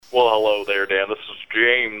Well, hello there, Dan. This is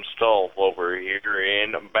James Stolf over here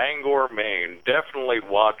in Bangor, Maine. Definitely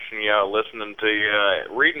watching you, listening to you,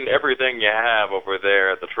 reading everything you have over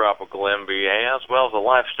there at the Tropical MBA, as well as the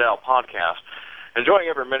Lifestyle Podcast. Enjoying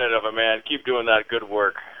every minute of it, man. Keep doing that good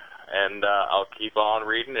work. And I'll keep on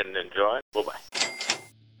reading and enjoying. Bye-bye.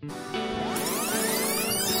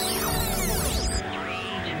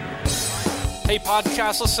 Hey,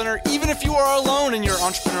 podcast listener, even if you are alone in your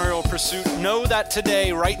entrepreneurial pursuit, know that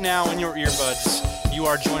today, right now in your earbuds, you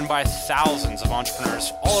are joined by thousands of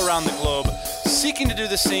entrepreneurs all around the globe seeking to do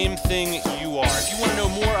the same thing you are. If you want to know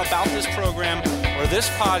more about this program or this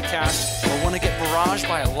podcast, or want to get barraged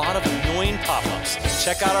by a lot of annoying pop-ups,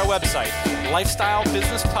 check out our website,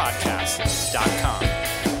 lifestylebusinesspodcast.com.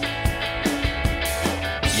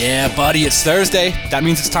 Yeah, buddy, it's Thursday. That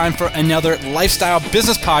means it's time for another Lifestyle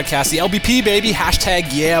Business Podcast, the LBP, baby. Hashtag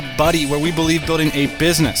yeah, buddy, where we believe building a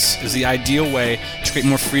business is the ideal way to create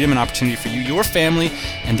more freedom and opportunity for you, your family,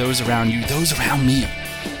 and those around you, those around me.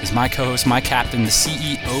 Is my co-host, my captain, the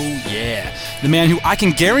CEO, yeah. The man who I can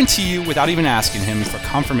guarantee you, without even asking him for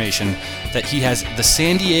confirmation, that he has the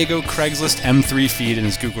San Diego Craigslist M3 feed in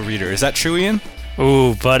his Google Reader. Is that true, Ian?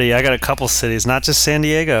 Ooh, buddy, I got a couple cities, not just San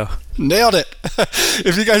Diego. Nailed it.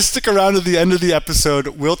 If you guys stick around to the end of the episode,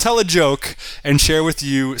 we'll tell a joke and share with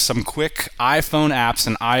you some quick iPhone apps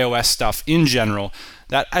and iOS stuff in general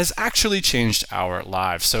that has actually changed our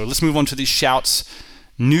lives. So let's move on to these shouts,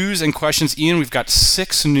 news, and questions. Ian, we've got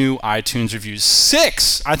 6 new iTunes reviews.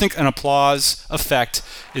 6! I think an applause effect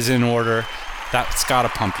is in order. That's got to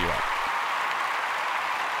pump you up.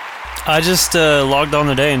 I just logged on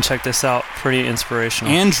today and checked this out. Pretty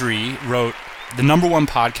inspirational. Andrew wrote, the #1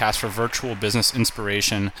 podcast for virtual business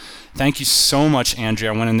inspiration. Thank you so much,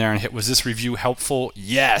 Andrea. I went in there and hit, was this review helpful?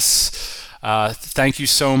 Yes. Thank you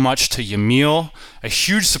so much to Yamil, a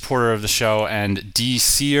huge supporter of the show, and D.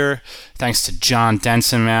 Sear. Thanks to John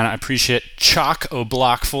Denson, man. I appreciate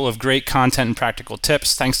chock-o-block full of great content and practical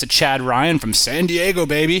tips. Thanks to Chad Ryan from San Diego,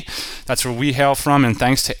 baby. That's where we hail from. And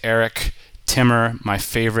thanks to Eric Timmer, my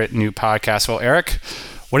favorite new podcast. Well, Eric,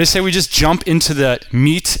 what do you say we just jump into the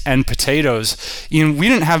meat and potatoes? Ian, we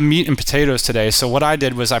didn't have meat and potatoes today, so what I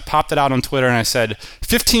did was I popped it out on Twitter and I said,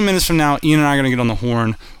 15 minutes from now, Ian and I are going to get on the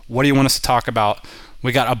horn. What do you want us to talk about?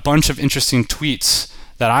 We got a bunch of interesting tweets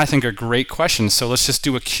that I think are great questions, so let's just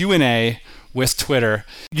do a Q&A with Twitter.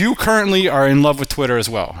 You currently are in love with Twitter as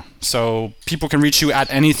well, so people can reach you at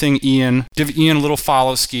anything Ian. Give Ian a little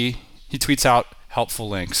follow ski. He tweets out helpful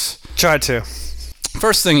links. Try to.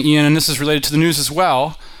 First thing, Ian, and this is related to the news as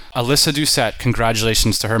well, Alyssa Doucette,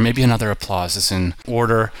 congratulations to her. Maybe another applause is in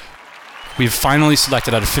order. We've finally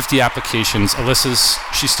selected out of 50 applications.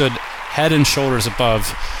 She stood head and shoulders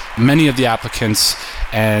above many of the applicants,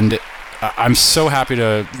 and I'm so happy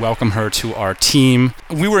to welcome her to our team.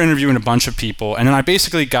 We were interviewing a bunch of people, and then I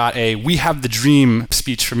basically got a "we have the dream"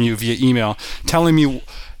 speech from you via email telling me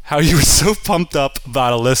how you were so pumped up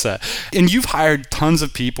about Alyssa. And you've hired tons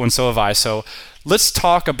of people, and so have I. So let's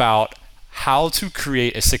talk about how to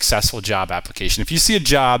create a successful job application. If you see a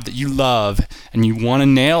job that you love and you want to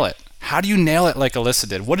nail it, how do you nail it like Alyssa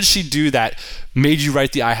did? What did she do that made you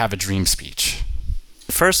write the "I have a dream" speech?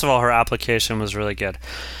 First of all, her application was really good.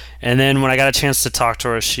 And then when I got a chance to talk to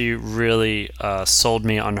her, she really sold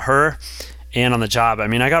me on her and on the job. I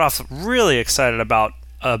mean, I got off really excited about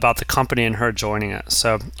the company and her joining it.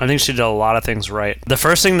 So I think she did a lot of things right. The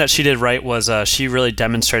first thing that she did right was she really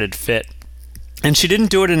demonstrated fit. And she didn't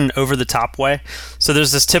do it in an over-the-top way. So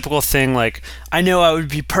there's this typical thing like, I know I would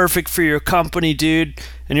be perfect for your company, dude.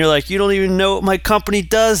 And you're like, you don't even know what my company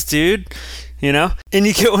does, dude. You know? And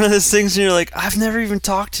you get one of those things and you're like, I've never even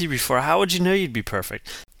talked to you before. How would you know you'd be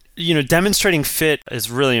perfect? You know, demonstrating fit is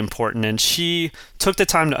really important. And she took the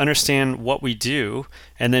time to understand what we do.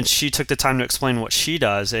 And then she took the time to explain what she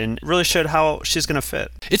does and really showed how she's going to fit.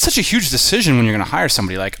 It's such a huge decision when you're going to hire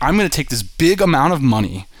somebody. Like, I'm going to take this big amount of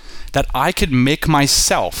money that I could make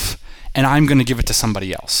myself, and I'm going to give it to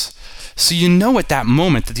somebody else. So you know at that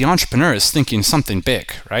moment that the entrepreneur is thinking something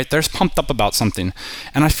big, right? They're pumped up about something.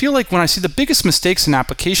 And I feel like when I see the biggest mistakes in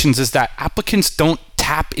applications is that applicants don't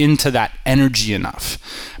tap into that energy enough.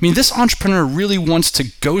 I mean, this entrepreneur really wants to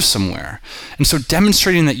go somewhere. And so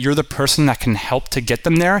demonstrating that you're the person that can help to get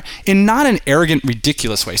them there in not an arrogant,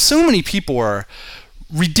 ridiculous way. So many people are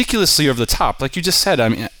ridiculously over the top. Like you just said, I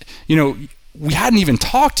mean, you know, we hadn't even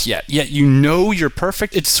talked yet you know you're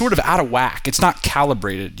perfect. It's sort of out of whack. It's not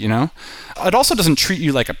calibrated, you know? It also doesn't treat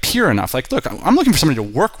you like a peer enough. Like, look, I'm looking for somebody to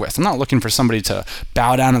work with. I'm not looking for somebody to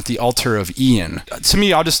bow down at the altar of Ian. To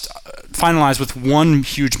me, I'll just finalize with one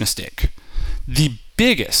huge mistake. The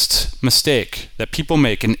biggest mistake that people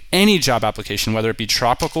make in any job application, whether it be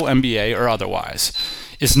tropical MBA or otherwise,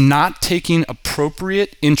 is not taking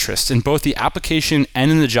appropriate interest in both the application and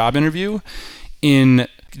in the job interview in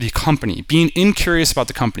the company, being incurious about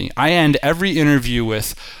the company. I end every interview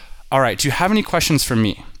with, all right, do you have any questions for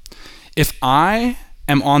me? If I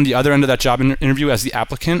am on the other end of that job interview as the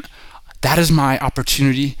applicant, that is my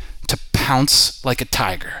opportunity to pounce like a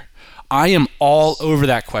tiger. I am all over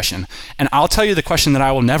that question. And I'll tell you the question that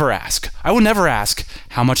I will never ask. I will never ask,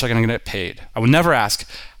 how much am I going to get paid? I will never ask,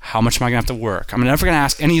 how much am I going to have to work? I'm never going to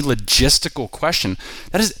ask any logistical question.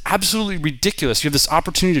 That is absolutely ridiculous. You have this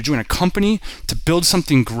opportunity to join a company, to build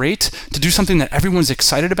something great, to do something that everyone's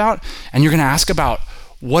excited about, and you're going to ask about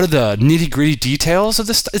what are the nitty-gritty details of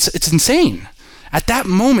this? It's insane. At that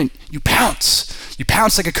moment, you pounce. You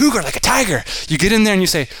pounce like a cougar, like a tiger. You get in there and you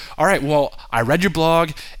say, all right, well, I read your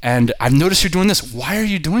blog and I've noticed you're doing this. Why are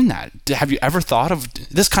you doing that? Have you ever thought of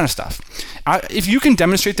this kind of stuff? If you can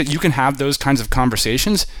demonstrate that you can have those kinds of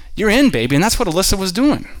conversations, you're in, baby. And that's what Alyssa was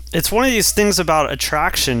doing. It's one of these things about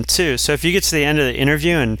attraction, too. So if you get to the end of the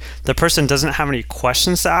interview and the person doesn't have any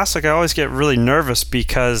questions to ask, like I always get really nervous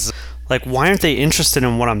because, like, why aren't they interested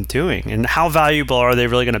in what I'm doing? And how valuable are they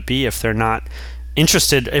really going to be if they're not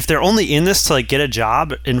interested? If they're only in this to like get a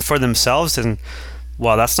job and for themselves, and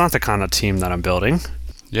well, that's not the kind of team that I'm building.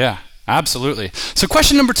 Yeah, absolutely. So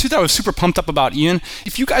question number 2 that I was super pumped up about, Ian,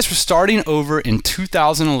 if you guys were starting over in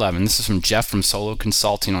 2011, this is from Jeff from Solo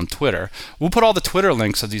Consulting on Twitter. We'll put all the Twitter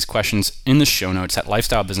links of these questions in the show notes at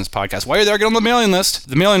Lifestyle Business Podcast. While you're there, get on the mailing list.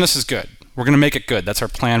 The mailing list is good. We're going to make it good. That's our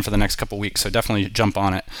plan for the next couple weeks, so definitely jump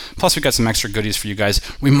on it. Plus, we got some extra goodies for you guys.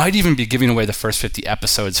 We might even be giving away the first 50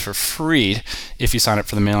 episodes for free if you sign up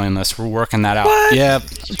for the mailing list. We're working that out. What? Yeah.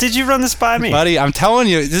 Did you run this by me? Buddy, I'm telling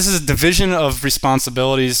you, this is a division of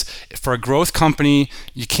responsibilities. For a growth company,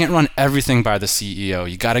 you can't run everything by the CEO.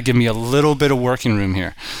 You got to give me a little bit of working room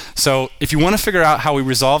here. So if you want to figure out how we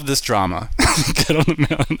resolve this drama, get on the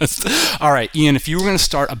mailing list. All right, Ian, if you were going to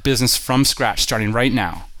start a business from scratch, starting right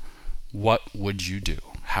now, what would you do?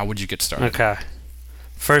 How would you get started? Okay.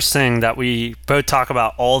 First thing that we both talk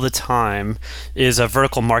about all the time is a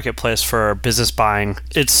vertical marketplace for business buying.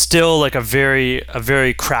 It's still like a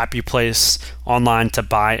very crappy place online to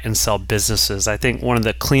buy and sell businesses. I think one of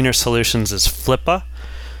the cleaner solutions is Flippa.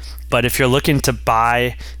 But if you're looking to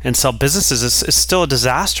buy and sell businesses, it's still a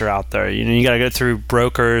disaster out there. You know, you got to go through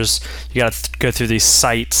brokers, you got to go through these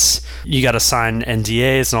sites, you got to sign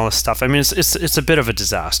NDAs and all this stuff. I mean, it's a bit of a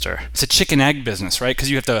disaster. It's a chicken egg business, right? Because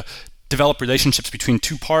you have to develop relationships between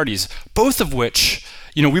two parties, both of which,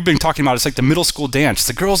 you know, we've been talking about. It's like the middle school dance.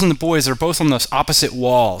 The girls and the boys are both on those opposite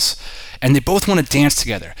walls, and they both want to dance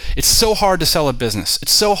together. It's so hard to sell a business.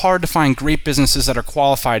 It's so hard to find great businesses that are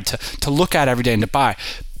qualified to look at every day and to buy.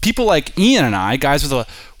 People like Ian and I, guys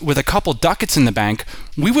with a couple ducats in the bank,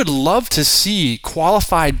 we would love to see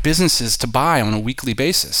qualified businesses to buy on a weekly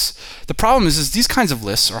basis. The problem is these kinds of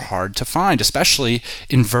lists are hard to find, especially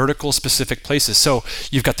in vertical specific places. So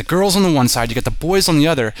you've got the girls on the one side, you got the boys on the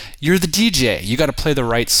other. You're the DJ. You got to play the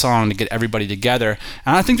right song to get everybody together.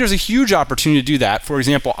 And I think there's a huge opportunity to do that. For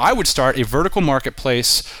example, I would start a vertical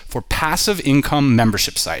marketplace for passive income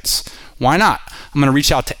membership sites. Why not? I'm going to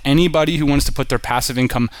reach out to anybody who wants to put their passive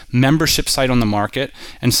income membership site on the market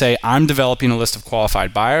and say, I'm developing a list of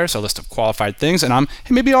qualified buyers, a list of qualified things, and at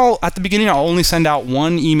the beginning, I'll only send out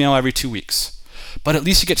one email every 2 weeks. But at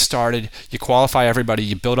least you get started, you qualify everybody,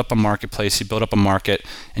 you build up a marketplace, you build up a market,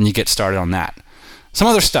 and you get started on that. Some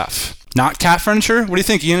other stuff. Not cat furniture? What do you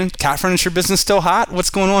think, Ian? Cat furniture business still hot? What's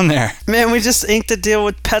going on there? Man, we just inked a deal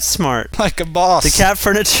with PetSmart. Like a boss. The cat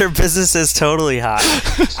furniture business is totally hot.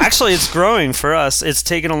 Actually, it's growing for us. It's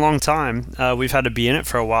taken a long time. We've had to be in it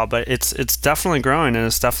for a while, but it's definitely growing, and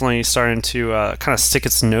it's definitely starting to kind of stick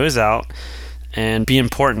its nose out and be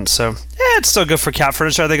important. So it's still good for cat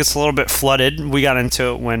furniture. I think it's a little bit flooded. We got into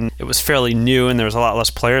it when it was fairly new and there was a lot less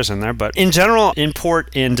players in there. But in general, import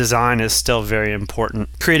and design is still very important.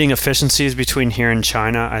 Creating efficiencies between here and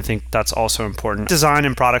China, I think that's also important. Design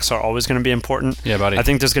and products are always going to be important. Yeah, buddy. I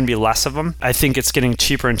think there's going to be less of them. I think it's getting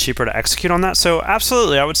cheaper and cheaper to execute on that. So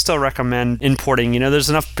absolutely, I would still recommend importing. You know, there's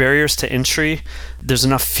enough barriers to entry. There's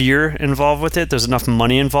enough fear involved with it. There's enough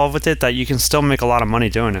money involved with it that you can still make a lot of money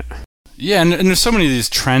doing it. Yeah, and there's so many of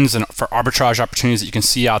these trends and for arbitrage opportunities that you can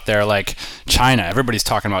see out there, like China. Everybody's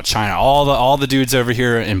talking about China. All the dudes over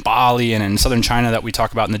here in Bali and in southern China that we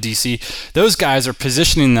talk about in the DC, those guys are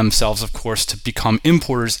positioning themselves, of course, to become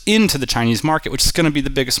importers into the Chinese market, which is going to be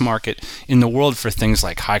the biggest market in the world for things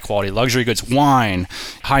like high-quality luxury goods, wine,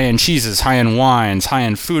 high-end cheeses, high-end wines,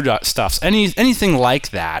 high-end food stuffs, anything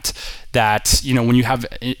like that. that, when you have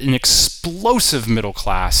an explosive middle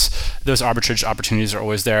class, those arbitrage opportunities are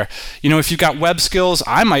always there. If you've got web skills,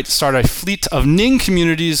 I might start a fleet of Ning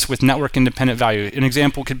communities with network independent value. An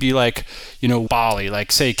example could be like, Bali,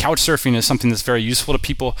 like say couch surfing is something that's very useful to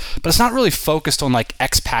people, but it's not really focused on like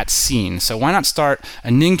expat scene. So why not start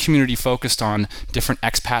a Ning community focused on different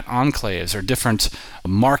expat enclaves or different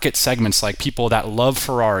market segments, like people that love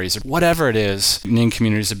Ferraris or whatever it is. Ning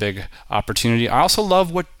community is a big opportunity. I also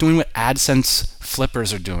love doing what AdSense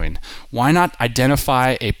flippers are doing. Why not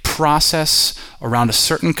identify a process around a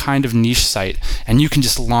certain kind of niche site, and you can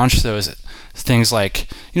just launch those things like,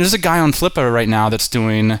 there's a guy on Flippa right now that's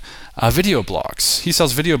doing video blogs. He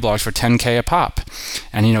sells video blogs for $10K a pop,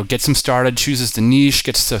 and gets them started, chooses the niche,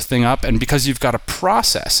 gets the thing up, and because you've got a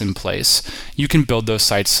process in place, you can build those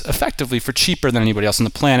sites effectively for cheaper than anybody else on the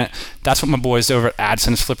planet. That's what my boys over at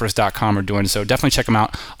AdSenseFlippers.com are doing, so definitely check them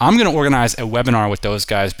out. I'm going to organize a webinar with those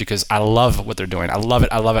guys because I love what they're doing. I love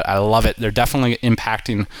it. They're definitely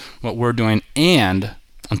impacting what we're doing, and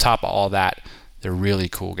on top of all that, they're really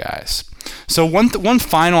cool guys. So one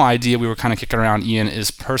final idea we were kind of kicking around, Ian, is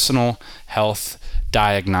personal health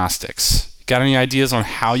diagnostics. Got any ideas on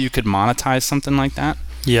how you could monetize something like that?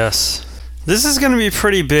 Yes. This is going to be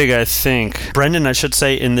pretty big, I think. Brendan, I should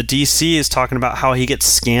say, in the DC is talking about how he gets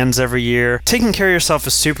scans every year. Taking care of yourself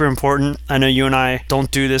is super important. I know you and I don't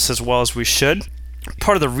do this as well as we should.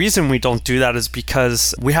 Part of the reason we don't do that is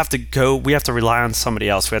because we have to rely on somebody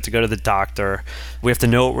else. We have to go to the doctor. We have to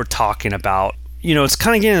know what we're talking about. It's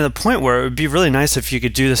kind of getting to the point where it would be really nice if you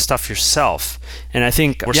could do this stuff yourself. And I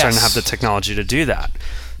think we're starting to have the technology to do that.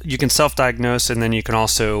 You can self-diagnose, and then you can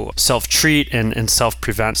also self-treat and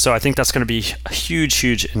self-prevent. So I think that's going to be a huge,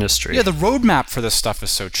 huge industry. Yeah, the roadmap for this stuff is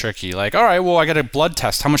so tricky. Like, all right, well, I got a blood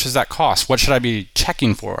test. How much does that cost? What should I be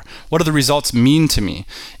checking for? What do the results mean to me?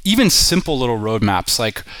 Even simple little roadmaps,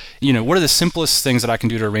 like, what are the simplest things that I can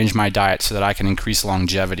do to arrange my diet so that I can increase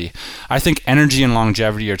longevity? I think energy and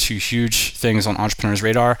longevity are two huge things on entrepreneurs'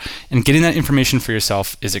 radar, and getting that information for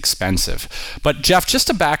yourself is expensive. But Jeff, just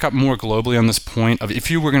to back up more globally on this point of if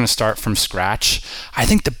you were going to start from scratch, I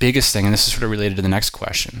think the biggest thing, and this is sort of related to the next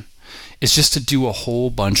question, is just to do a whole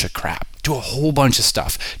bunch of crap. Do a whole bunch of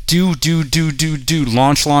stuff. Do.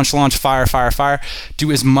 Launch, fire.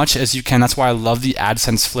 Do as much as you can. That's why I love the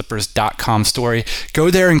AdSenseFlippers.com story.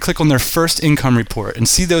 Go there and click on their first income report and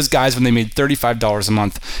see those guys when they made $35 a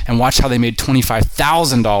month, and watch how they made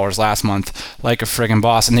 $25,000 last month like a friggin'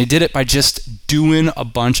 boss. And they did it by just doing a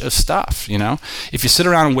bunch of stuff, If you sit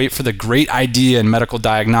around and wait for the great idea in medical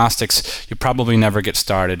diagnostics, you probably never get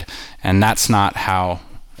started. And that's not how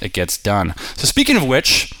it gets done. So speaking of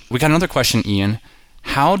which, we got another question, Ian.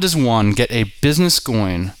 How does one get a business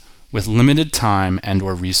going with limited time and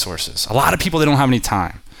or resources? A lot of people, they don't have any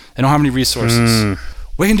time. They don't have any resources.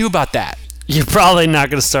 What can you do about that? You're probably not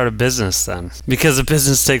going to start a business then, because a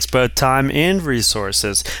business takes both time and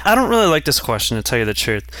resources. I don't really like this question, to tell you the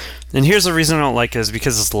truth. And here's the reason I don't like it, is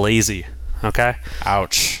because it's lazy. Okay?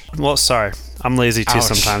 Ouch. Well, sorry. I'm lazy too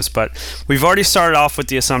sometimes, but we've already started off with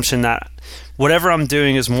the assumption that whatever I'm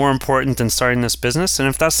doing is more important than starting this business. And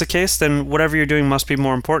if that's the case, then whatever you're doing must be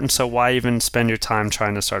more important. So why even spend your time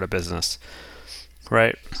trying to start a business?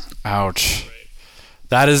 Right? Ouch.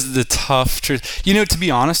 That is the tough truth. To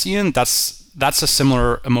be honest, Ian, that's a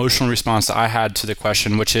similar emotional response that I had to the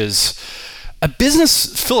question, which is a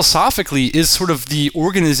business philosophically is sort of the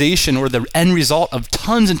organization or the end result of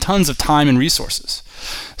tons and tons of time and resources.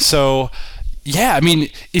 So yeah,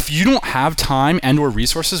 if you don't have time and or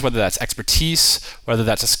resources, whether that's expertise, whether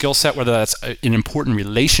that's a skill set, whether that's an important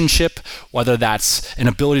relationship, whether that's an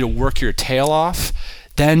ability to work your tail off,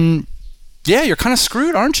 then yeah, you're kind of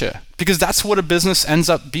screwed, aren't you? Because that's what a business ends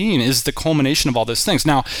up being, is the culmination of all those things.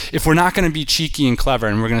 Now, if we're not going to be cheeky and clever,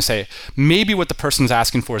 and we're going to say, maybe what the person's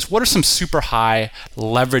asking for is, what are some super high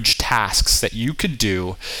leverage tasks that you could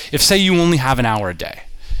do if, say, you only have an hour a day?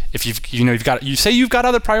 If you've got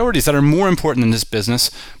other priorities that are more important than this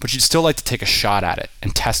business, but you'd still like to take a shot at it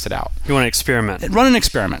and test it out. You want to experiment. Run an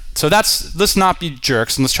experiment. So let's not be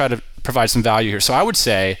jerks, and let's try to provide some value here. So I would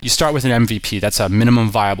say you start with an MVP. That's a minimum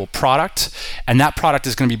viable product, and that product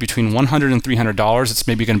is going to be between $100 and $300. It's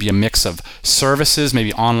maybe going to be a mix of services,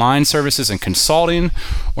 maybe online services and consulting,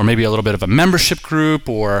 or maybe a little bit of a membership group,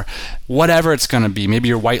 or whatever it's going to be. Maybe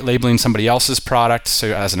you're white labeling somebody else's product,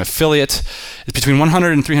 so as an affiliate. It's between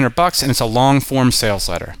 $100 and $300, and it's a long form sales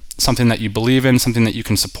letter. Something that you believe in, something that you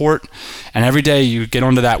can support, and every day you get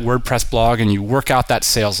onto that WordPress blog and you work out that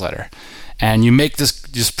sales letter. and you make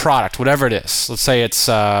this product, whatever it is. Let's say it's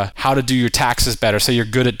how to do your taxes better. Say you're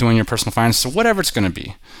good at doing your personal finance, so whatever it's going to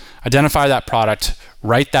be. Identify that product,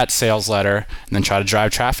 write that sales letter, and then try to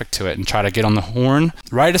drive traffic to it and try to get on the horn.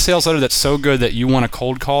 Write a sales letter that's so good that you want a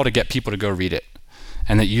cold call to get people to go read it,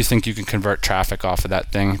 and that you think you can convert traffic off of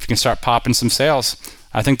that thing. If you can start popping some sales,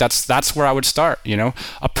 I think that's where I would start.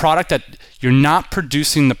 A product that you're not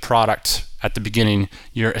producing the product at the beginning,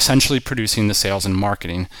 you're essentially producing the sales and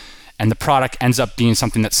marketing. And the product ends up being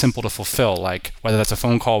something that's simple to fulfill, like whether that's a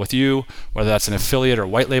phone call with you, whether that's an affiliate or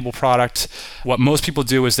white label product. What most people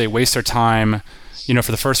do is they waste their time,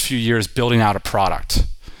 for the first few years building out a product.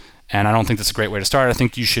 And I don't think that's a great way to start. I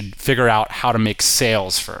think you should figure out how to make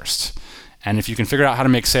sales first. And if you can figure out how to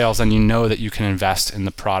make sales, then you know that you can invest in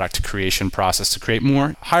the product creation process to create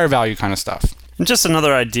more higher value kind of stuff. And just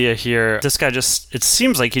another idea here. This guy it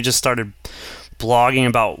seems like he just started blogging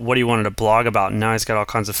about what he wanted to blog about, and now he's got all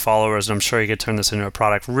kinds of followers, and I'm sure he could turn this into a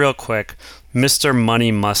product real quick. Mr.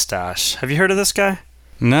 Money Mustache. Have you heard of this guy?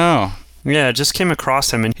 No. Yeah, I just came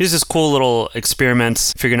across him, and he's this cool little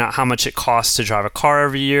experiments, figuring out how much it costs to drive a car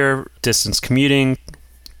every year, distance commuting,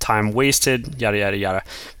 time wasted, yada, yada, yada.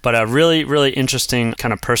 But a really, really interesting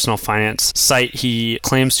kind of personal finance site. He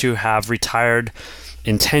claims to have retired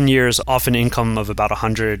in 10 years off an income of about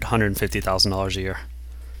 $150,000 a year.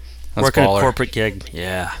 That's working baller. A corporate gig,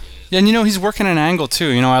 yeah. Yeah, and he's working an angle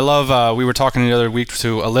too. I love, we were talking the other week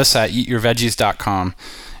to Alyssa at eatyourveggies.com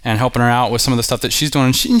and helping her out with some of the stuff that she's doing.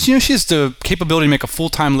 And she has the capability to make a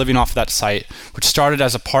full-time living off of that site, which started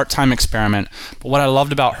as a part-time experiment. But what I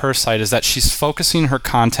loved about her site is that she's focusing her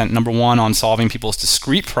content, number one, on solving people's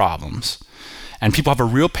discrete problems. And people have a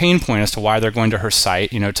real pain point as to why they're going to her site.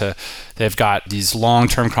 They've got these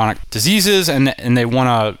long-term chronic diseases, and they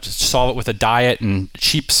want to solve it with a diet and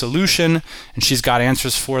cheap solution. And she's got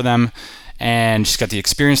answers for them, and she's got the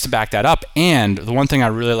experience to back that up. And the one thing I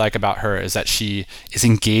really like about her is that she is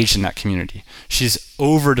engaged in that community. She's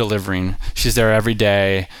over-delivering. She's there every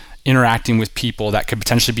day, interacting with people that could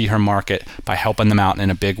potentially be her market by helping them out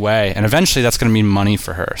in a big way. And eventually that's going to mean money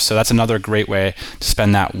for her. So that's another great way to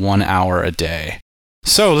spend that 1 hour a day.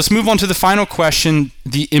 So let's move on to the final question,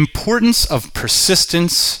 the importance of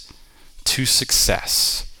persistence to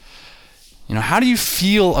success. How do you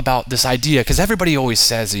feel about this idea? Because everybody always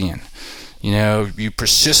says, Ian, you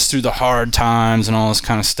persist through the hard times and all this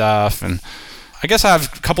kind of stuff. And I guess I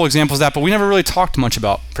have a couple examples of that, but we never really talked much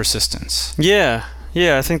about persistence.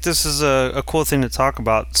 Yeah, I think this is a cool thing to talk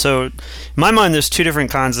about. So, in my mind, there's two different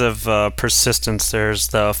kinds of persistence. There's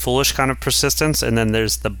the foolish kind of persistence, and then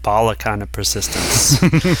there's the Bala kind of persistence.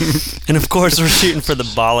 And of course, we're shooting for the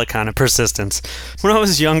Bala kind of persistence. When I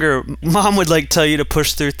was younger, Mom would tell you to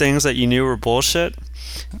push through things that you knew were bullshit,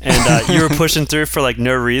 and you were pushing through for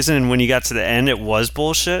no reason. And when you got to the end, it was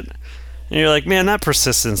bullshit, and you're like, man, that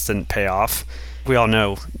persistence didn't pay off. We all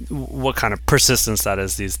know what kind of persistence that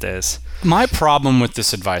is these days. My problem with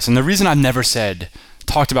this advice, and the reason I've never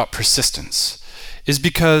talked about persistence, is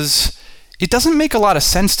because it doesn't make a lot of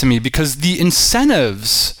sense to me, because the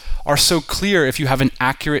incentives are so clear if you have an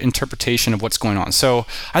accurate interpretation of what's going on. So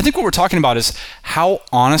I think what we're talking about is how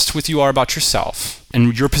honest with you are about yourself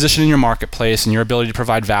and your position in your marketplace and your ability to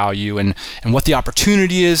provide value and what the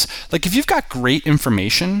opportunity is. If you've got great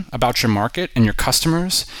information about your market and your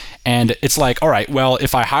customers, and it's all right, well,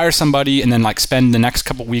 if I hire somebody and then spend the next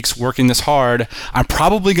couple weeks working this hard, I'm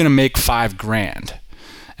probably going to make $5,000.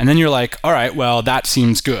 And then you're like, all right, well, that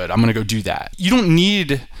seems good. I'm going to go do that. You don't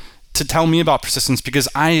need to tell me about persistence, because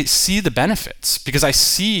I see the benefits, because I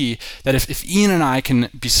see that if Ian and I can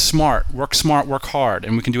be smart, work hard,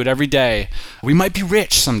 and we can do it every day, we might be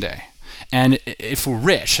rich someday. And if we're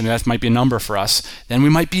rich, and that might be a number for us, then we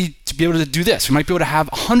might be able to do this. We might be able to have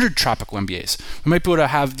 100 Tropical MBAs. We might be able to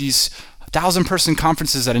have these 1,000-person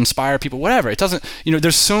conferences that inspire people, whatever. It doesn't,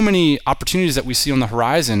 there's so many opportunities that we see on the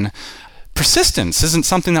horizon. Persistence isn't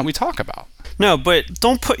something that we talk about. No, but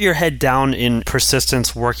don't put your head down in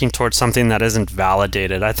persistence working towards something that isn't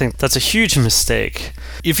validated. I think that's a huge mistake.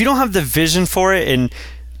 If you don't have the vision for it and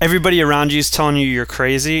everybody around you is telling you you're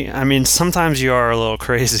crazy, sometimes you are a little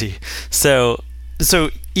crazy. So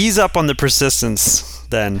ease up on the persistence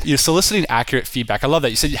then. You're soliciting accurate feedback. I love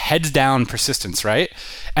that. You said heads down persistence, right?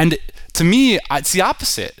 And to me, it's the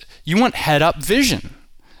opposite. You want head up vision.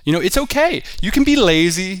 It's okay. You can be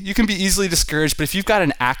lazy. You can be easily discouraged. But if you've got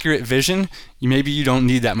an accurate vision, maybe you don't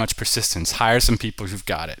need that much persistence. Hire some people who've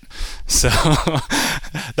got it. So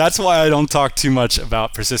that's why I don't talk too much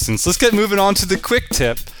about persistence. Let's get moving on to the quick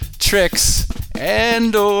tip, tricks,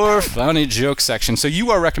 and/or funny joke section. So you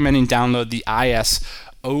are recommending download the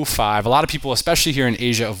 0.05. A lot of people, especially here in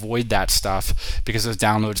Asia, avoid that stuff because those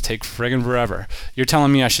downloads take friggin' forever. You're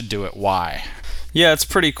telling me I should do it. Why? Yeah, it's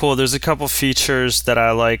pretty cool. There's a couple features that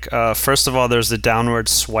I like. First of all, there's the downward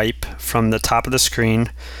swipe from the top of the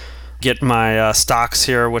screen. Get my stocks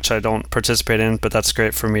here, which I don't participate in, but that's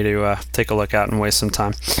great for me to take a look at and waste some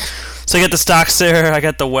time. So I get the stocks there, I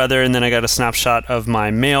got the weather, and then I got a snapshot of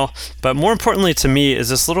my mail. But more importantly to me is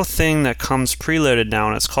this little thing that comes preloaded now,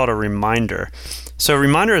 and it's called a reminder. So a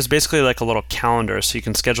reminder is basically like a little calendar, so you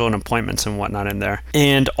can schedule an appointments and whatnot in there.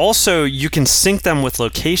 And also you can sync them with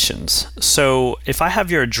locations. So if I have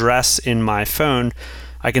your address in my phone,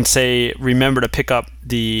 I can say, remember to pick up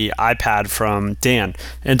the iPad from Dan.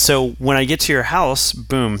 And so when I get to your house,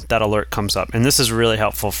 boom, that alert comes up. And this is really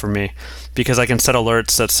helpful for me because I can set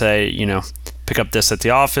alerts that say, pick up this at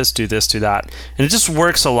the office, do this, do that. And it just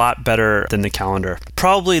works a lot better than the calendar.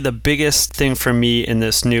 Probably the biggest thing for me in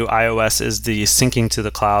this new iOS is the syncing to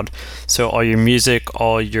the cloud. So all your music,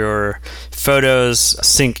 all your photos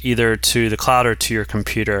sync either to the cloud or to your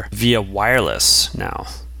computer via wireless now.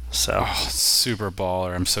 So super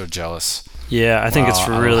baller. I'm so jealous. Yeah, I think it's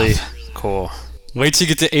really cool. Wait till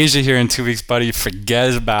you get to Asia here in 2 weeks, buddy.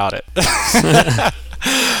 Forget about it.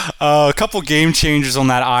 A couple game changers on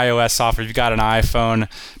that iOS software. If you've got an iPhone,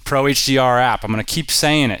 Pro HDR app. I'm going to keep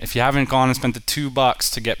saying it. If you haven't gone and spent the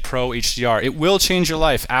 $2 to get Pro HDR, it will change your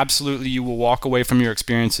life. Absolutely, you will walk away from your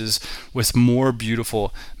experiences with more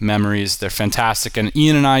beautiful memories. They're fantastic. And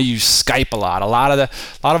Ian and I use Skype a lot. A lot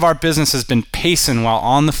of our business has been pacing while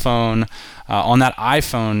on the phone. On that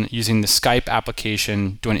iPhone using the Skype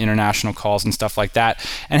application, doing international calls and stuff like that.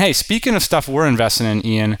 And hey, speaking of stuff we're investing in,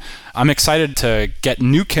 Ian, I'm excited to get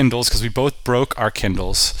new Kindles because we both broke our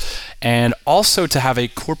Kindles, and also to have a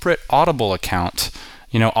corporate Audible account.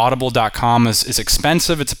 Audible.com is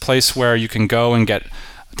expensive. It's a place where you can go and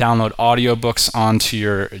download audiobooks onto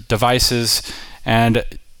your devices. And,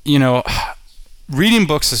 reading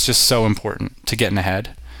books is just so important to getting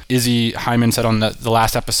ahead. Izzy Hyman said on the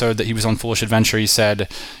last episode that he was on Foolish Adventure, he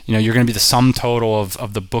said, you're going to be the sum total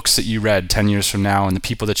of the books that you read 10 years from now and the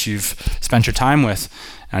people that you've spent your time with.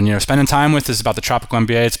 And, spending time with is about the Tropical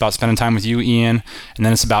MBA. It's about spending time with you, Ian. And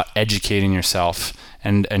then it's about educating yourself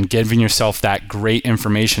and giving yourself that great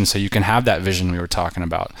information so you can have that vision we were talking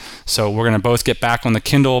about. So we're going to both get back on the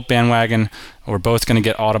Kindle bandwagon. We're both going to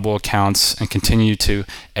get Audible accounts and continue to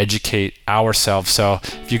educate ourselves. So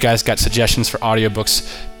if you guys got suggestions for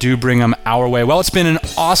audiobooks, do bring them our way. Well, it's been an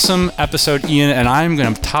awesome episode, Ian, and I'm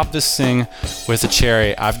going to top this thing with a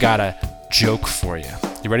cherry. I've got a joke for you.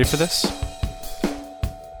 You ready for this?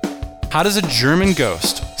 How does a German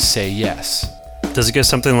ghost say yes? Does it go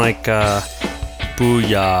something like,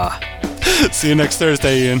 booyah? See you next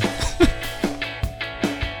Thursday, Ian.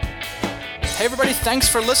 Hey everybody, thanks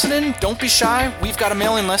for listening. Don't be shy. We've got a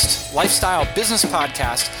mailing list,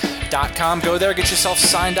 lifestylebusinesspodcast.com. Go there, get yourself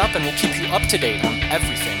signed up, and we'll keep you up to date on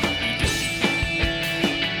everything